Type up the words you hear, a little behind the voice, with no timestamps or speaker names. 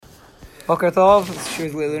Boker Tov,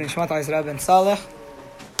 ben Saleh.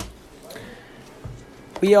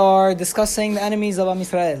 We are discussing the enemies of Am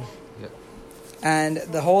Yisrael. Yeah. And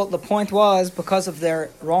the point was, because of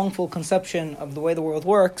their wrongful conception of the way the world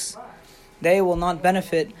works, they will not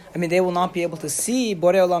benefit, they will not be able to see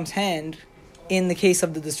Borei Olam's hand in the case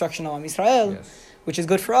of the destruction of Am Yisrael, Yes. which is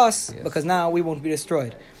good for us, Yes. because now we won't be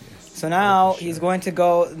destroyed. So now he's going to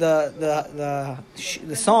go, the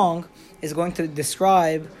song is going to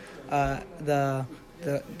describe the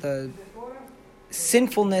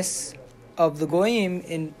sinfulness of the goyim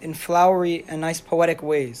in flowery and nice poetic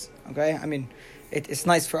ways. Okay, it's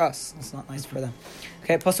nice for us. It's not nice for them.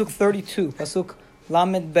 Okay, pasuk 32, pasuk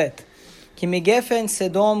lamed bet. Ki migefen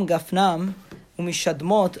sedom gafnam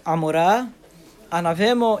umishadmot amora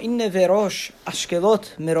anavemo inne verosh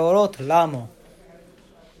ashkelot mirorot lamo.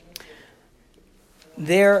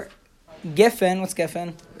 Their gefen, what's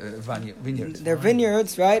gefen? Vineyards. Their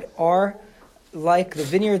vineyards, right, are like the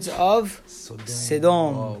vineyards of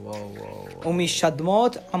Sodom. Whoa. Umi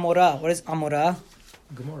Shadmot Amora. What is Amora?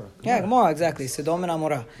 Gomorrah. Yeah, Gomorrah, exactly. Sodom and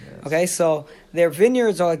Amora. Yes. Okay, so their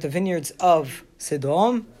vineyards are like the vineyards of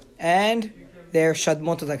Sodom, and their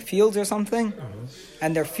Shadmot is like fields or something.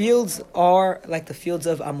 And their fields are like the fields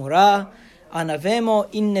of Amora. Anavemo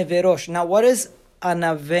inne verosh. Now, what is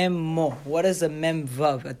Anavemo? What is the mem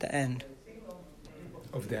vav at the end?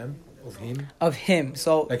 Of them? Of him? Of him.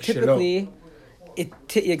 So like typically,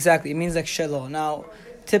 exactly, it means like shelo. Now,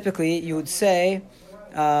 typically, you would say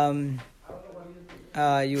anavo.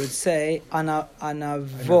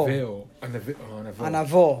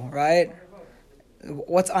 Anavo, right?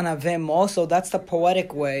 What's anavemo? So that's the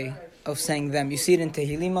poetic way of saying them. You see it in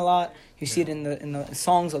Tehillim a lot. You see it in the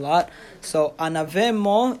songs a lot. So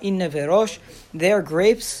anavemo inne verosh. Their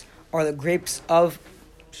grapes are the grapes of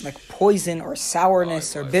like poison or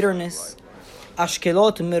sourness or bitterness.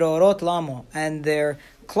 Ashkelot mirorot lamo, and their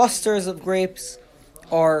clusters of grapes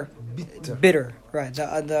are bitter, right?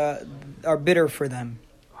 Are bitter for them.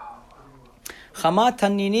 Chama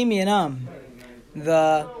taninim yenam.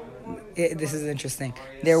 This is interesting.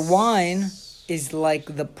 Their wine is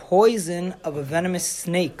like the poison of a venomous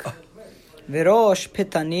snake. Verosh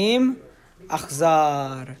pitanim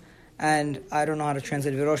achzar. And I don't know how to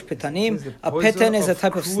translate Verosh pitanim. A pitan is a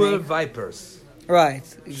type of snake. Vipers. Right,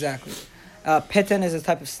 exactly. Pitan is a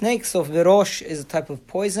type of snake, so Verosh is a type of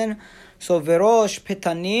poison. So Verosh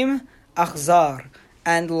pitanim achzar.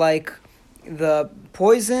 And like the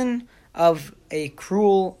poison of a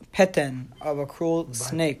cruel pitan, of a cruel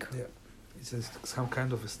snake. Yeah. It's some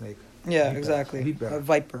kind of a snake. Yeah, Viper. exactly. Viper. A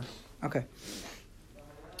viper. Okay.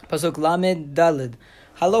 Pasuk lamed daled.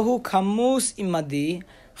 Halohu kamus imadi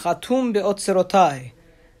chatum beotzerotai.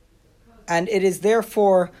 And it is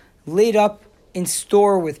therefore laid up in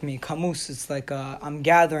store with me. Kamus, it's like I'm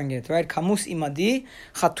gathering it, right? Kamus imadi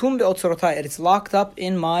chatum beotzerotai. It's locked up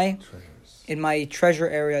in my treasure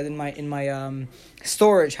area, in my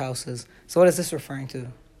storage houses. So what is this referring to?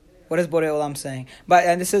 What is Borei Olam saying?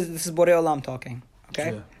 And this is Borei Olam talking.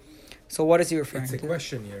 Okay. Yeah. So what is he referring to? It's a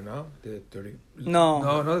question here, no?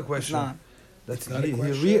 No, not a question. It's not. That's not a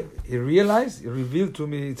question. He realized, he revealed to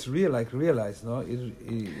me, it's real, like realized, no?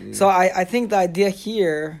 So I think the idea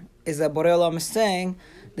here is that Borei Olam is saying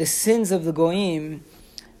the sins of the Goyim,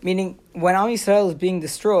 meaning when Am Yisrael is being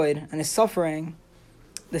destroyed and is suffering,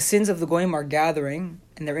 the sins of the Goyim are gathering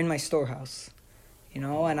and they're in my storehouse, and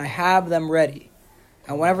I have them ready.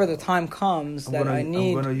 And whenever the time comes I'm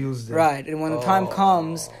going to use them. Right, and when the time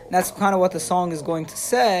comes, that's kind of what the song is going to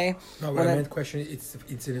say. No, but I meant question, it's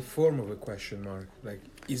in the form of a question mark. Like,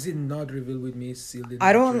 is it not revealed with me, sealed in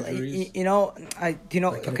I don't, treasuries? like in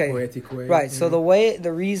a poetic way. Right, so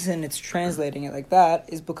the reason it's translating it like that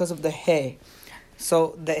is because of the hey.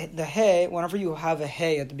 So the hey, whenever you have a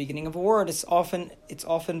hey at the beginning of a word, it's often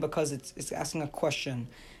because it's asking a question.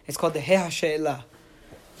 It's called the hey ha'she'elah.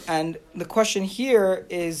 And the question here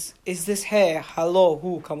is this hey, halo,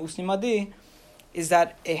 hu, kamus nimadi, is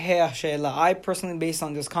that a hey ha'she'elah? I personally, based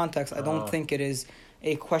on this context, I don't think it is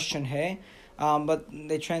a question hey, but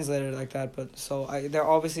they translated it like that. But there are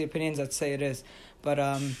obviously opinions that say it is. But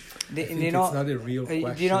it's not a real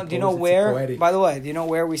question. Do you know where? By the way, do you know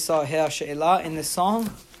where we saw hey ha'she'elah in this song?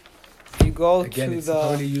 You go again, to it's the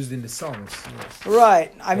only used in the songs. Yes.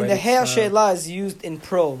 Right. The hey ha'she'elah is used in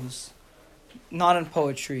prose, not in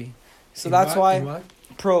poetry. So that's why in what?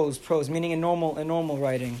 prose, meaning in normal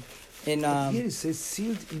writing. Here it says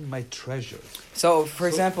sealed in my treasures. So, for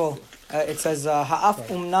example, it says ha'af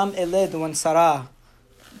umnam eled, when Sarah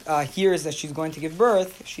hears that she's going to give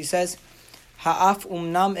birth, she says ha'af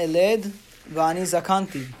umnam eled v'ani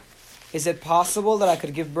zakanti. Is it possible that I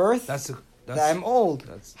could give birth? That's that I'm old.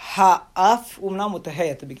 Ha'af umnam with the hey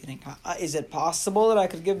at the beginning. Is it possible that I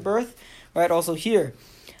could give birth? Right. Also here,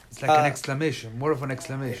 it's like an exclamation, more of an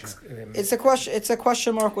exclamation. It's a question. It's a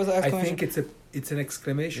question mark with an exclamation. I think it's an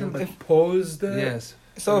exclamation, but posed. Yes.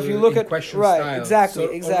 So if you look at question right, style. exactly,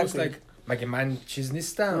 so exactly. Almost like man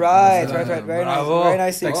chisnistan. Right. Very nice. Very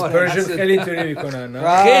nice. Like Persian خیلی اینطوری میکنن.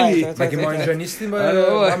 Right. مگه ما اینجا نیستیم ما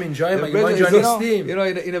اینجا مگه ما اینجا نیستیم. You know,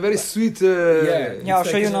 in a very sweet. Yeah, I'll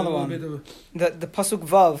show you another one. The pasuk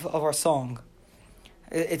vav of our song.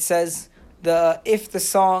 It says if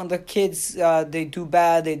the kids they do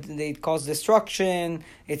bad, they cause destruction.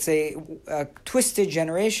 It's a twisted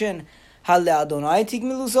generation. Hal le'Adonai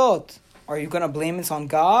tigmilu zot. Are you gonna blame it on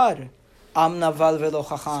God? Am naval velo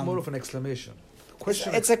chacham. It's more of an exclamation.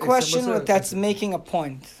 It's a question that's making a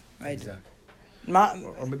point, right? Exactly.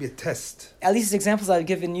 Or maybe a test. At least the examples I've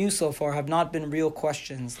given you so far have not been real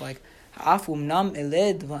questions. Like,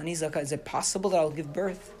 is it possible that I'll give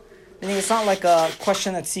birth? Meaning it's not like a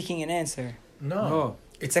question that's seeking an answer. No.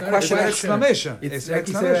 It's a question. It's an exclamation.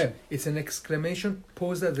 It's an exclamation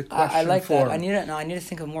posed as a question I like form. that. I need to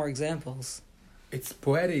think of more examples. It's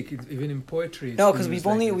poetic, even in poetry. No, because we've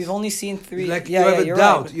only seen three. Like you have a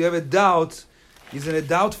doubt. Right. You have a doubt. Isn't a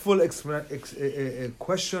doubtful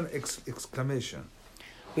question exclamation?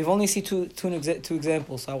 We've only seen two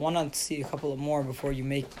examples. So I want to see a couple of more before you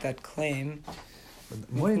make that claim.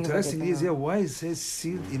 But more interesting is why it says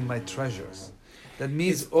sealed in my treasures. That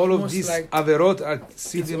means all of these averot are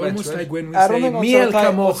sealed in my treasures. It's almost like when we say miel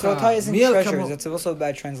kamocha. Otzarot isn't treasures. That's also a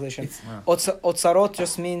bad translation. Otzarot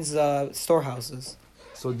just means storehouses.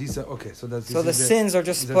 So these are okay. So the sins are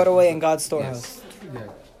just put away in God's storehouse. Yes. Yeah.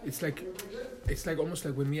 It's like almost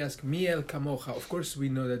like when we ask miel kamocha. Of course, we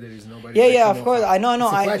know that there is nobody. Yeah, of course. I know. It's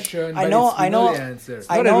a question, I know. The answer. It's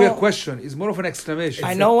not a real question. It's more of an exclamation.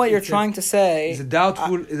 I know what you're trying to say. It's a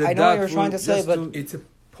doubtful. I know what you're trying to say, but it's a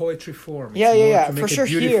poetry form. Yeah. For sure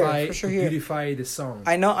here. Beautify the song.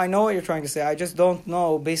 I know what you're trying to say. I just don't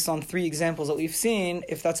know, based on three examples that we've seen,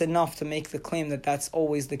 if that's enough to make the claim that that's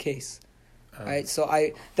always the case. Right. So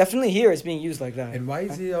I definitely hear it's being used like that. And why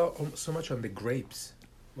is he so much on the grapes?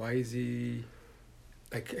 Why is he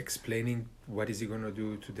like explaining what is he going to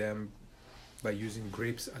do to them by using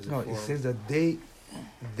grapes as a form? No, it says that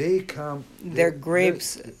they come. They're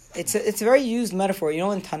grapes. It's a very used metaphor. You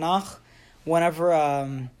know, in Tanakh, whenever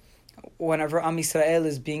Am Yisrael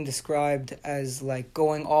is being described as like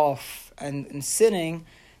going off and sinning,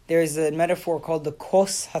 there's a metaphor called the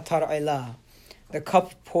kos hatar'ila, the cup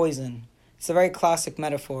of poison. It's a very classic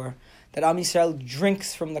metaphor that Am Yisrael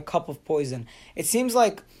drinks from the cup of poison. It seems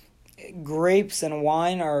like grapes and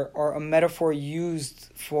wine are a metaphor used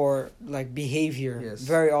for like behavior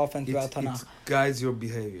very often throughout Tanakh. It guides your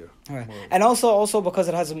behavior. Right. And also because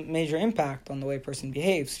it has a major impact on the way a person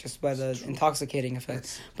behaves just by the intoxicating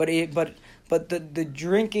effect. But the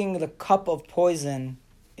drinking the cup of poison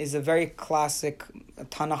is a very classic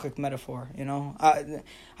Tanakhic metaphor, you know?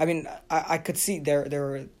 I could see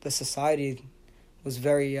the society was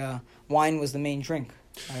very wine was the main drink,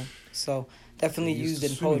 right? So definitely used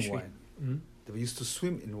in poetry. Mm-hmm. They used to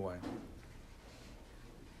swim in wine.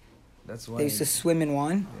 That's why they used to swim in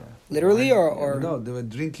wine, literally, or no, they were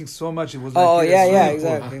drinking so much it was.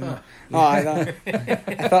 Exactly. No,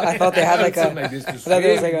 I thought they had like a. I thought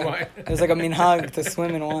there was like a minhag to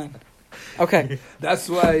swim in wine. Okay, that's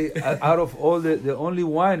why out of all the only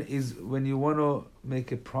wine is when you want to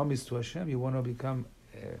make a promise to Hashem, you want to become.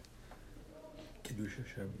 Kiddush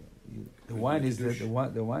Hashem. The wine is the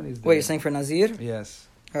wine is. Wait, you're saying for Nazir? Yes.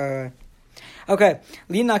 Okay.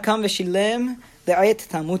 Lina kam v'shilem de'ayet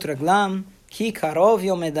tamut raglam ki karov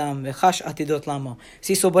yom edam v'chash atidot lamo.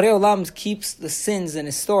 See, so Borei Olam keeps the sins in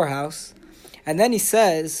his storehouse, and then he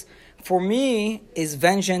says, "For me is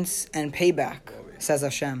vengeance and payback," says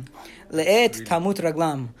Hashem. Le'et tamut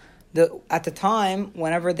raglam. At the time,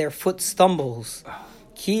 whenever their foot stumbles.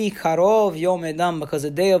 Ki karov yom edam, because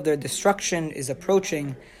the day of their destruction is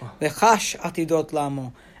approaching. V'chash atidot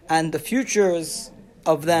lamo, and the futures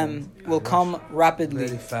of them will come rapidly.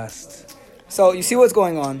 Very fast. So you see what's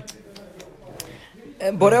going on.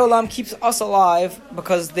 Borei Olam keeps us alive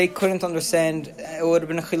because they couldn't understand. It would have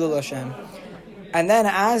been a chilul Hashem. And then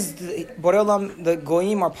as Borei Olam, the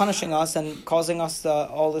goyim are punishing us and causing us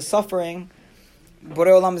all the suffering,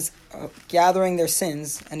 Borei Olam is gathering their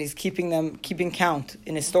sins and he's keeping count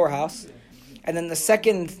in his storehouse. And then the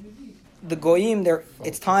second the goyim, their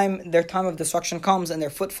time of destruction comes and their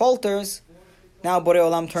foot falters, now Borei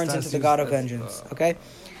Olam turns into the God of vengeance. Okay?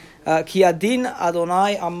 Ki adin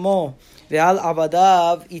Adonai ammo ve'al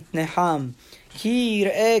avadav itneham ki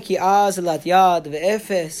yir'eh ki az lat yad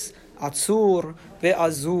ve'efes atzur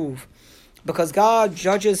ve'azuv. because God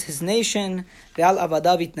judges His nation,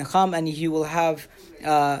 and He will have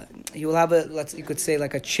you could say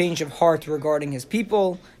like a change of heart regarding His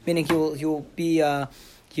people, meaning He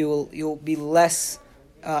will be less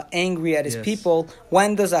angry at His people.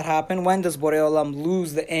 When does that happen? When does Borei Olam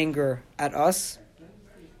lose the anger at us?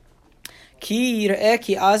 Ki yir'eh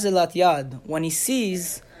ki azelat yad, when He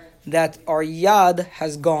sees that our yad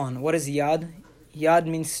has gone. What is yad? Yad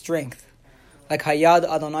means strength. Like hayad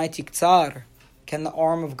Adonai tiktzar. Can the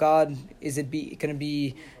arm of God, can it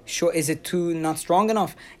be short? Is it too not strong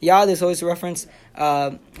enough? Yad is always a reference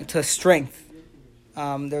to strength.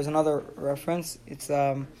 There's another reference. It's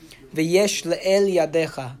V'yesh le'el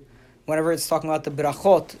yadecha. Whenever it's talking about the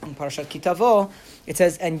brachot in Parashat Kitavo, it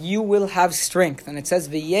says, and you will have strength. And it says,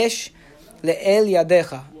 V'yesh le'el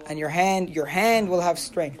yadecha. And your hand will have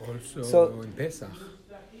strength. Also in Pesach.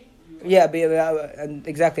 Yeah,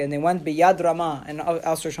 exactly. And they went biyad Ramah and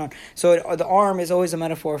Al Shoshan. So the arm is always a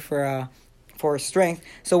metaphor for strength.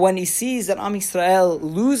 So when He sees that Am Yisrael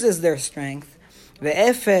loses their strength,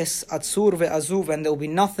 ve'efes atzur ve'azuv, and there will be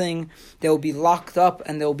nothing, they will be locked up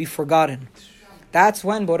and they will be forgotten. That's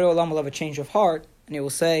when Borei Olam will have a change of heart and He will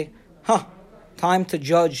say, time to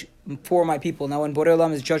judge for my people. Now when Borei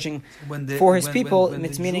Olam is judging for His people,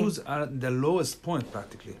 it's meaning Jews are at the lowest point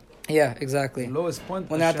practically. Yeah, exactly. The lowest point.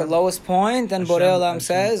 When they're at the lowest point, then Borei Olam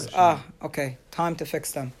says, okay, time to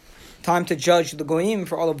fix them. Time to judge the Goyim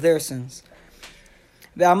for all of their sins.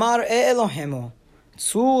 Ve'amar Elohemu,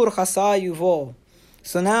 tzur chasa yuvo.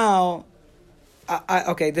 So now,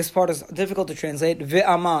 this part is difficult to translate.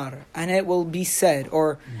 Ve'amar, and it will be said,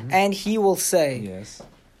 or and He will say. Yes.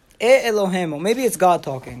 Elohemu, maybe it's God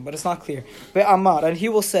talking, but it's not clear. Ve'amar, and He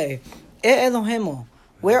will say, Elohemu,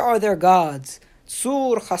 where are their gods?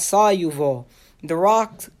 Sur chasa yuvo, the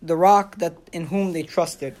rock that in whom they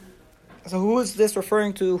trusted. So who is this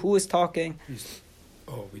referring to? Who is talking?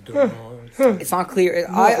 We don't know. It's not clear.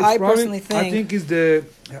 I personally think. I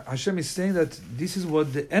think Hashem is saying that this is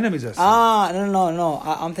what the enemies are saying. No.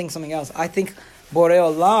 I'm thinking something else. I think Borei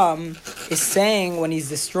Olam is saying when He's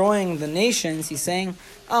destroying the nations, He's saying,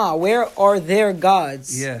 where are their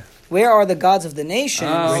gods? Yeah. Where are the gods of the nations?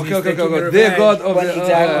 Okay. Their God of the...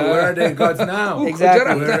 Exactly. Where are their gods now?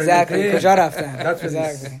 Exactly. That's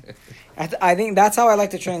exactly. I think that's how I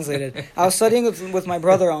like to translate it. I was studying with my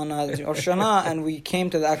brother on Rosh Hashanah, and we came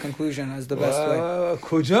to that conclusion as the best way.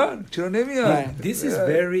 Right. This is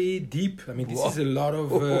very deep. I mean, this is a lot of...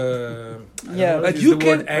 but you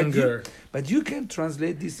can anger. But you can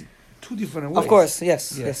translate this two different ways. Of course,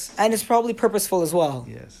 yes. And it's probably purposeful as well.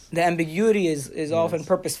 Yes. The ambiguity is often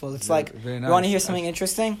purposeful. It's like, you want to hear something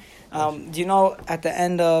interesting? Do you know at the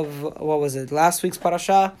end of, last week's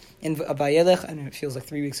parasha in Vayelech, and it feels like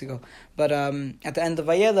 3 weeks ago, but at the end of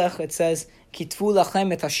Vayelech it says, Kitvu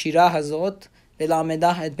lachem et hashira hazot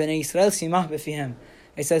ve'la'amedah et bnei Yisrael simach befihem.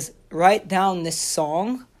 It says, write down this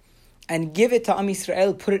song and give it to Am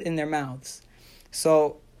Yisrael, put it in their mouths.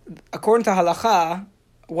 So, according to halacha,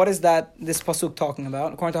 what is this pasuk talking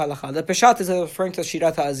about? According to halacha, the peshat is referring to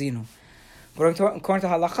Shirat Haazinu. According to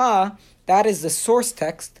halacha, that is the source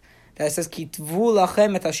text that says Kitvu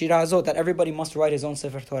lachem et hashira hazot, that everybody must write his own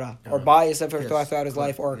Sefer Torah or buy a Sefer Torah throughout his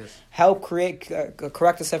life or help correct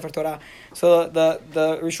a Sefer Torah. So the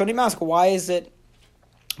Rishonim ask, why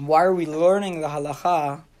are we learning the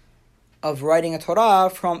halacha of writing a Torah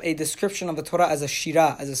from a description of the Torah as a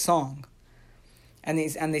shira, as a song? And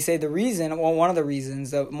they say the reason, one of the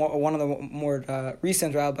reasons, one of the more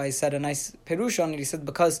recent rabbis said a nice perush on it. He said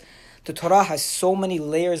because the Torah has so many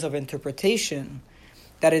layers of interpretation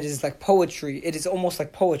that it is like poetry. It is almost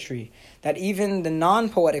like poetry. That even the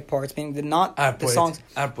non-poetic parts, meaning the songs,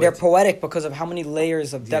 they're poetic because of how many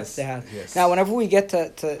layers of depth they have. Yes. Now, whenever we get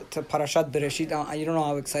to Parashat Bereshit, you don't know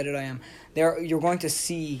how excited I am. You're going to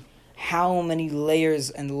see how many layers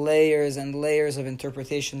and layers and layers of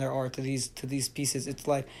interpretation there are to these pieces. It's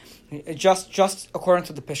like just according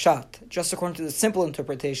to the peshat, just according to the simple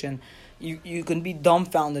interpretation, you can be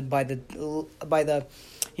dumbfounded by the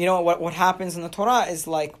what happens in the Torah is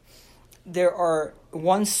like there are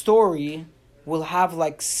one story will have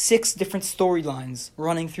like 6 different storylines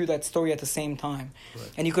running through that story at the same time.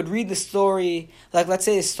 Right. And you could read the story, like let's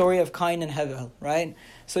say the story of Cain and Hevel, right?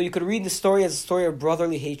 So you could read the story as a story of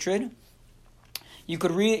brotherly hatred. You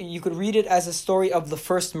could read it as a story of the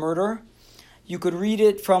first murder. You could read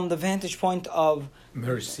it from the vantage point of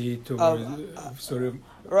mercy to sort of.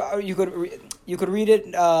 You could read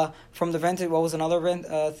it from the vantage. What was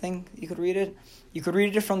another thing you could read it? You could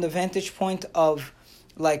read it from the vantage point of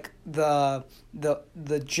like the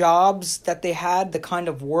jobs that they had, the kind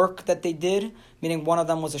of work that they did. Meaning, one of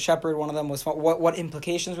them was a shepherd, one of them was what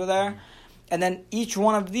implications were there. And then each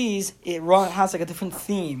one of these, has like a different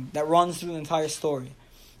theme that runs through the entire story.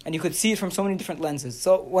 And you could see it from so many different lenses.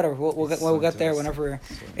 So whatever, we'll get there whenever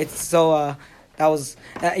it's so. That was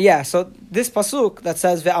So this pasuk that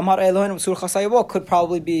says "Ve'amar Elohim sur chasaybo" could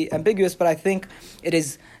probably be ambiguous, but I think it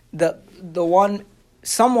is the one.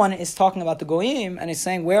 Someone is talking about the goyim and is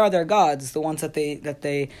saying, where are their gods? The ones that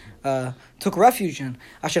they took refuge in.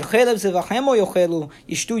 Asher chelev zevachem yochelu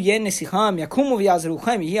yishtu yen nesicham yakumu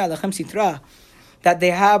v'yazruchem yihi alechem sitra. That they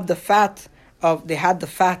had the fat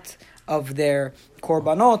of their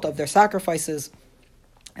korbanot, of their sacrifices,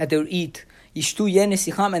 that they would eat. Yishtu yen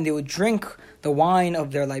nesicham, and they would drink the wine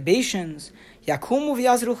of their libations. Yakumu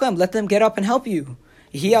v'yazruchem, let them get up and help you.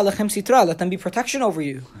 Yihi alechem sitra, let them be protection over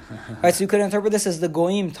you. Right, so you could interpret this as the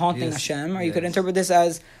goyim taunting Hashem, or you could interpret this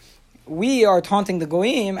as we are taunting the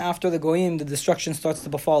goyim. After the goyim, the destruction starts to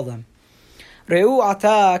befall them. Reu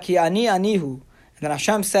ata ki ani anihu. And then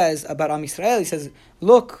Hashem says about Am Yisrael, He says,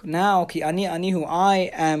 look now, ki ani anihu, I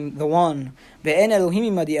am the one. Ve'en Elohim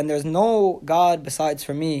imadi, and there's no God besides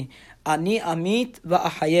for me. Ani amit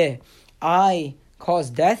va'ahayeh, I cause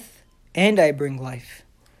death and I bring life.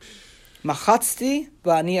 Machatzti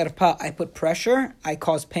va'ani arpa, I put pressure, I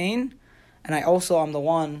cause pain, and I also am the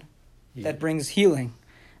one that brings healing.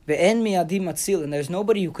 Ve'en mi'adi matzil, and there's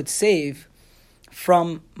nobody who could save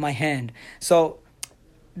from my hand. So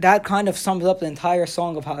that kind of sums up the entire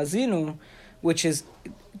song of Haazinu, which is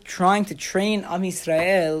trying to train Am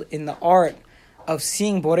Yisrael in the art of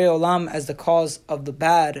seeing Borei Olam as the cause of the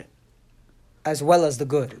bad as well as the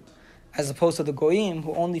good, as opposed to the goyim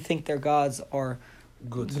who only think their gods are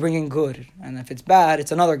good, bringing good, and if it's bad,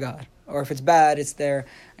 it's another god, or if it's bad, it's their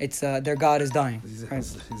god is dying. He's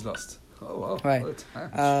lost. Oh wow!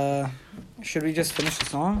 Right. Should we just finish the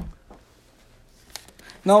song?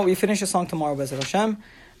 No, we finish the song tomorrow, B'ezras Hashem.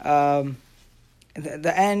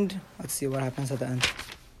 The end. Let's see what happens at the end.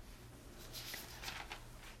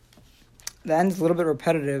 The end is a little bit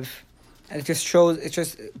repetitive, and it's just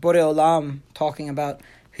Borei Olam talking about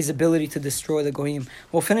his ability to destroy the goyim.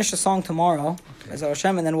 We'll finish the song tomorrow, B'ezras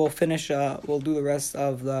Hashem, and then we'll finish. We'll do the rest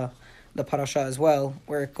of the parasha as well,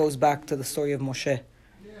 where it goes back to the story of Moshe.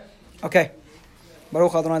 Okay.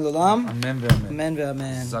 Baruch Adonai L'olam. Amen ve'amen. Amen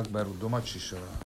ve'amen. Zak Baruch Domat Shisha.